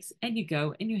mechanics, and you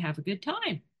go and you have a good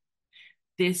time.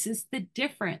 This is the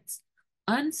difference.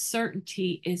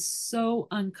 Uncertainty is so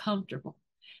uncomfortable.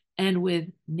 And with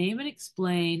name and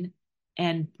explain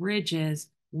and bridges,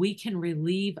 we can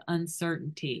relieve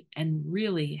uncertainty and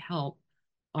really help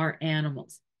our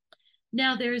animals.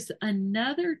 Now, there's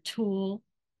another tool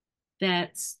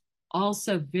that's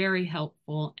also very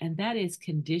helpful, and that is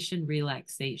conditioned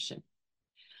relaxation.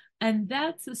 And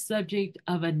that's the subject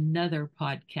of another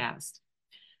podcast.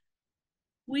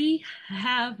 We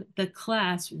have the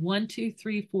class 1, 2,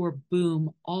 3, 4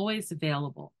 Boom always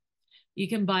available. You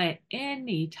can buy it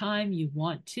any time you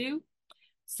want to.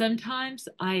 Sometimes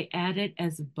I add it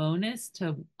as a bonus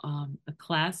to a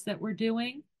class that we're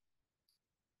doing.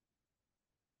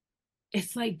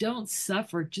 It's like, don't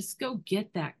suffer, just go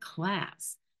get that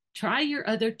class. Try your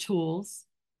other tools,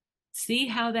 see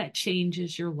how that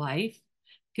changes your life.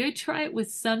 Go try it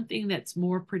with something that's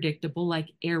more predictable,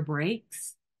 like air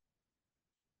brakes,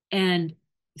 and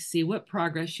see what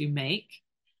progress you make.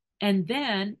 And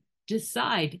then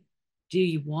decide, do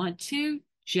you want to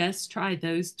just try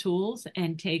those tools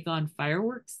and take on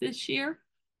fireworks this year?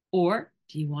 Or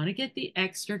do you want to get the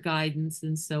extra guidance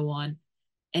and so on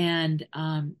and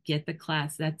get the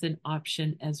class? That's an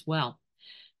option as well.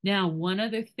 Now, one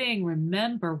other thing,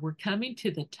 remember, we're coming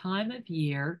to the time of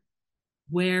year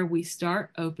where we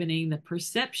start opening the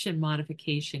perception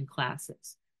modification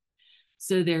classes.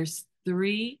 So there's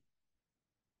three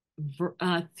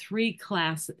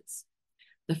classes.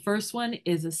 The first one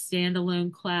is a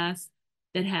standalone class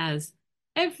that has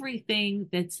everything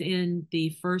that's in the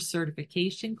first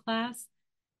certification class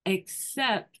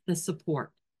except the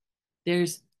support.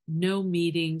 There's no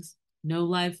meetings, no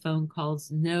live phone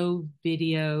calls, no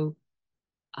video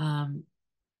um,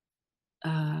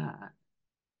 uh,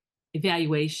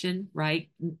 evaluation, right?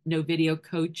 No video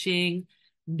coaching,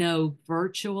 no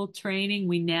virtual training.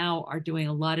 We now are doing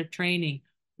a lot of training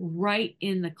right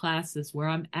in the classes where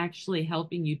I'm actually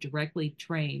helping you directly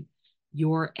train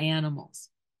your animals.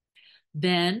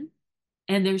 Then,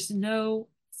 and there's no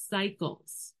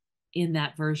cycles in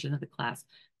that version of the class.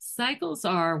 Cycles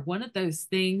are one of those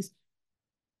things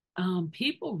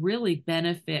people really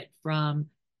benefit from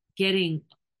getting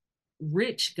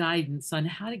rich guidance on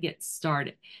how to get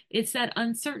started. It's that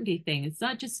uncertainty thing. It's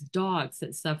not just dogs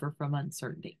that suffer from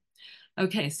uncertainty.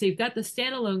 Okay, so you've got the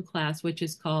standalone class, which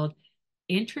is called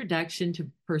Introduction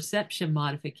to Perception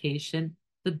Modification,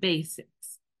 the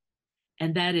Basics.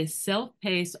 And that is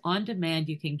self-paced, on demand.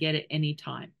 You can get it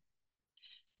anytime.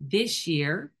 This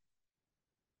year,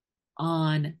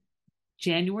 on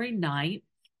January 9th,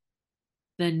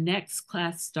 the next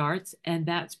class starts, and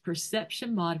that's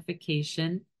Perception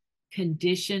Modification,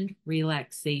 Conditioned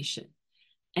Relaxation.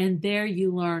 And there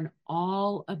you learn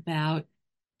all about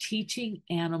teaching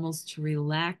animals to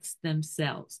relax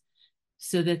themselves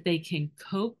so that they can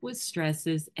cope with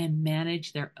stresses and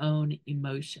manage their own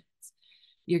emotions.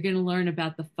 You're going to learn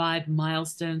about the 5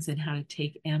 milestones and how to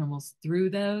take animals through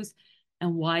those.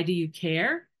 And why do you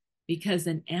care? Because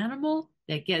an animal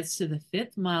that gets to the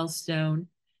fifth milestone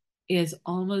is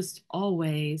almost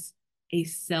always a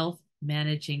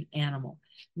self-managing animal,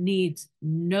 needs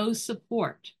no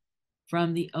support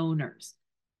from the owners,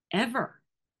 ever,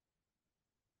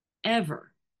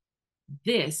 ever.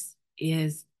 This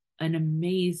is an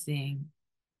amazing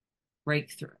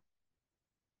breakthrough.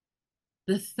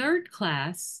 The third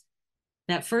class,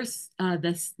 that first,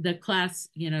 the class,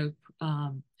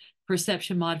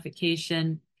 perception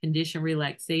modification, condition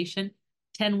relaxation,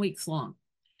 10 weeks long.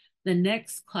 The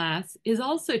next class is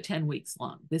also 10 weeks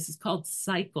long. This is called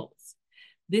cycles.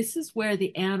 This is where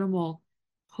the animal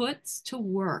puts to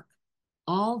work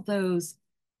all those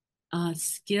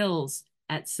skills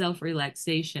at self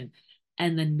relaxation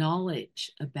and the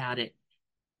knowledge about it.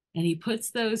 And he puts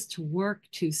those to work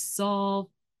to solve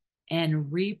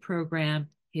and reprogram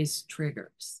his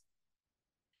triggers.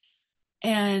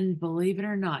 And believe it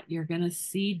or not, you're going to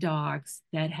see dogs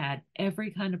that had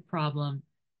every kind of problem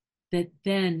that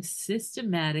then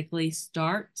systematically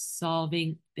start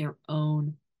solving their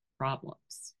own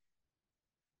problems.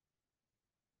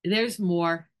 There's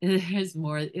more. There's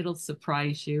more. It'll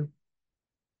surprise you.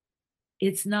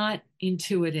 It's not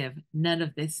intuitive. None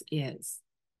of this is.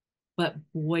 But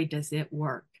boy, does it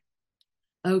work.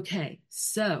 Okay,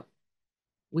 so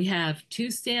we have two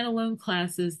standalone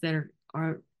classes that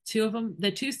are two of them.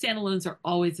 The two standalones are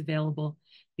always available.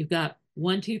 You've got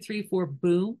 1, 2, 3, 4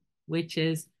 boom, which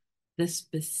is the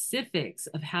specifics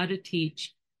of how to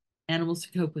teach animals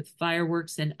to cope with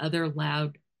fireworks and other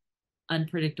loud,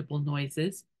 unpredictable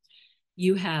noises.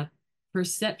 You have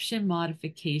perception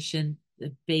modification,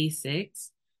 the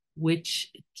basics,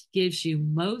 which gives you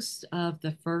most of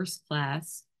the first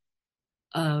class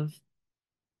of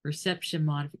perception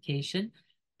modification.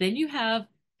 Then you have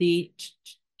the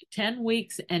 10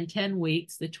 weeks and 10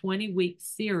 weeks, the 20-week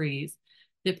series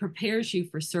that prepares you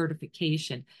for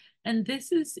certification. And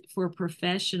this is for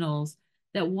professionals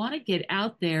that want to get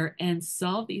out there and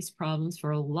solve these problems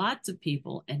for lots of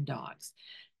people and dogs.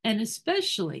 And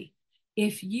especially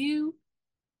if you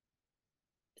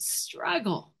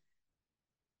struggle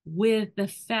with the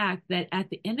fact that at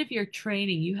the end of your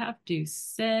training, you have to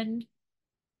send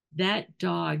that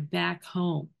dog back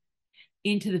home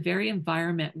into the very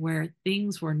environment where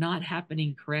things were not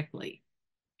happening correctly.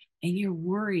 And you're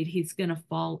worried he's going to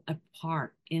fall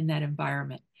apart in that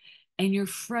environment. And you're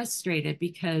frustrated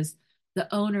because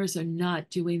the owners are not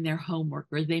doing their homework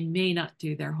or they may not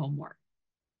do their homework.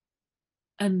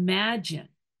 Imagine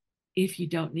if you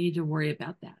don't need to worry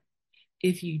about that.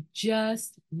 If you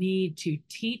just need to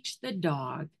teach the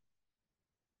dog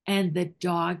and the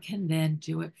dog can then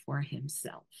do it for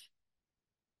himself.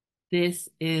 This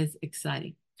is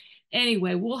exciting.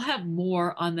 Anyway, we'll have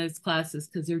more on those classes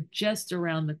because they're just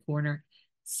around the corner.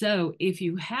 So if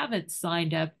you haven't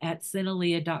signed up at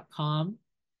Sinalia.com,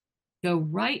 go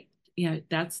right,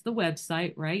 that's the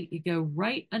website, right? You go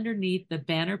right underneath the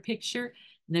banner picture,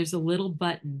 and there's a little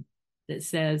button that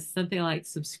says something like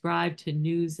subscribe to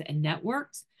news and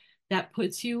networks. That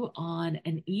puts you on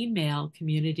an email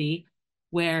community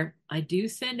where I do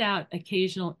send out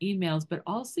occasional emails, but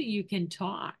also you can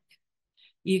talk.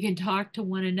 You can talk to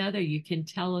one another. You can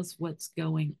tell us what's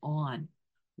going on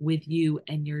with you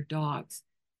and your dogs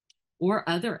or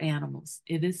other animals.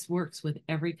 This works with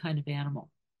every kind of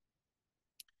animal.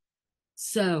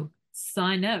 So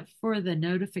sign up for the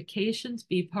notifications,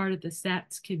 be part of the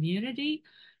SATS community,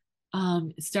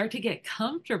 start to get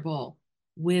comfortable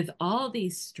with all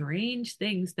these strange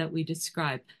things that we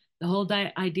describe. The whole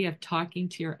idea of talking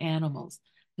to your animals,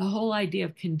 the whole idea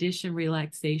of condition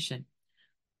relaxation.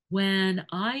 When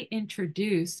I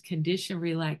introduced condition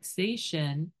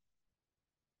relaxation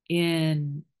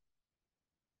in,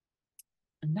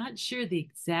 I'm not sure the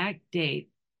exact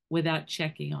date without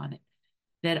checking on it,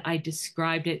 that I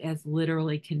described it as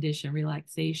literally condition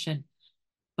relaxation,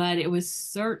 but it was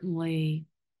certainly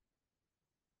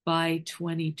by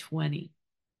 2020.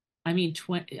 I mean,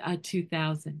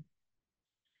 2000.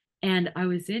 And I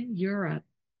was in Europe,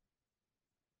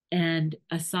 and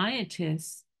a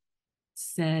scientist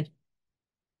said,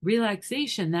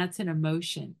 relaxation, that's an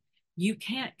emotion. You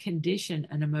can't condition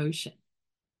an emotion.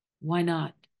 Why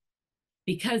not?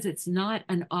 Because it's not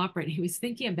an operant. He was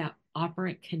thinking about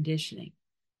operant conditioning.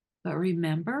 But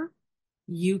remember,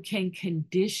 you can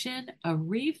condition a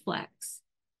reflex,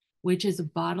 which is a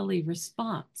bodily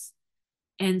response.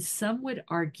 And some would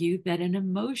argue that an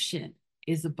emotion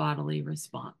is a bodily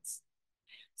response.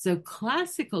 So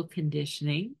classical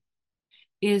conditioning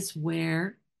is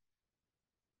where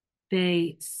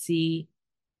they see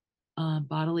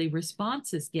bodily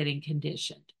responses getting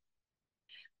conditioned.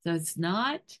 So it's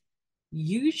not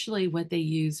usually what they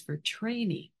use for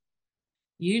training.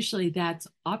 Usually that's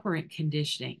operant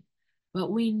conditioning,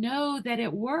 but we know that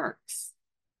it works.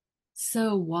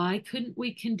 So why couldn't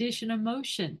we condition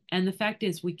emotion? And the fact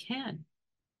is we can.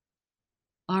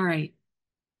 All right.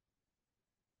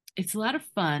 It's a lot of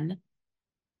fun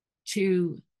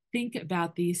to think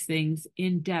about these things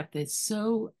in depth. It's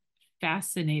so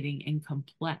fascinating and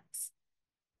complex.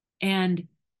 And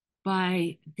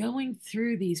by going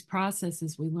through these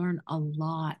processes, we learn a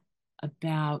lot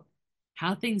about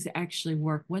how things actually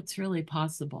work, what's really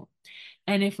possible.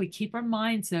 And if we keep our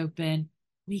minds open,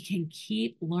 we can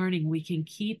keep learning, we can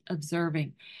keep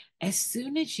observing. As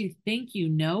soon as you think you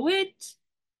know it,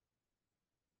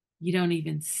 you don't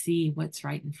even see what's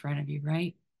right in front of you,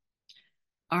 right?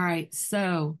 All right,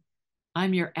 so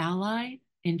I'm your ally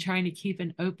in trying to keep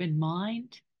an open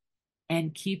mind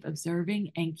and keep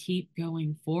observing and keep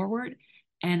going forward.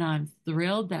 And I'm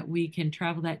thrilled that we can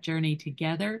travel that journey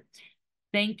together.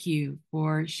 Thank you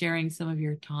for sharing some of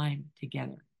your time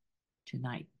together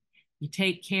tonight. You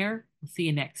take care. We'll see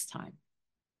you next time.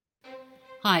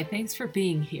 Hi, thanks for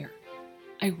being here.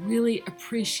 I really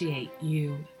appreciate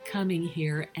you coming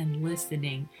here and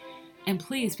listening And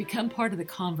please become part of the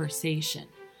conversation.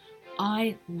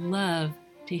 I love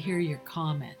to hear your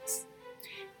comments.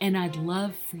 And I'd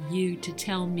love for you to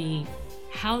tell me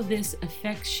how this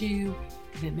affects you,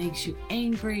 if it makes you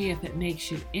angry, if it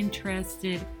makes you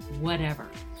interested, whatever.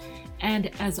 And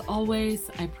as always,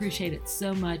 I appreciate it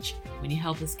so much when you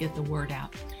help us get the word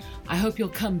out. I hope you'll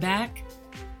come back,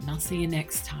 and I'll see you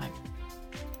next time.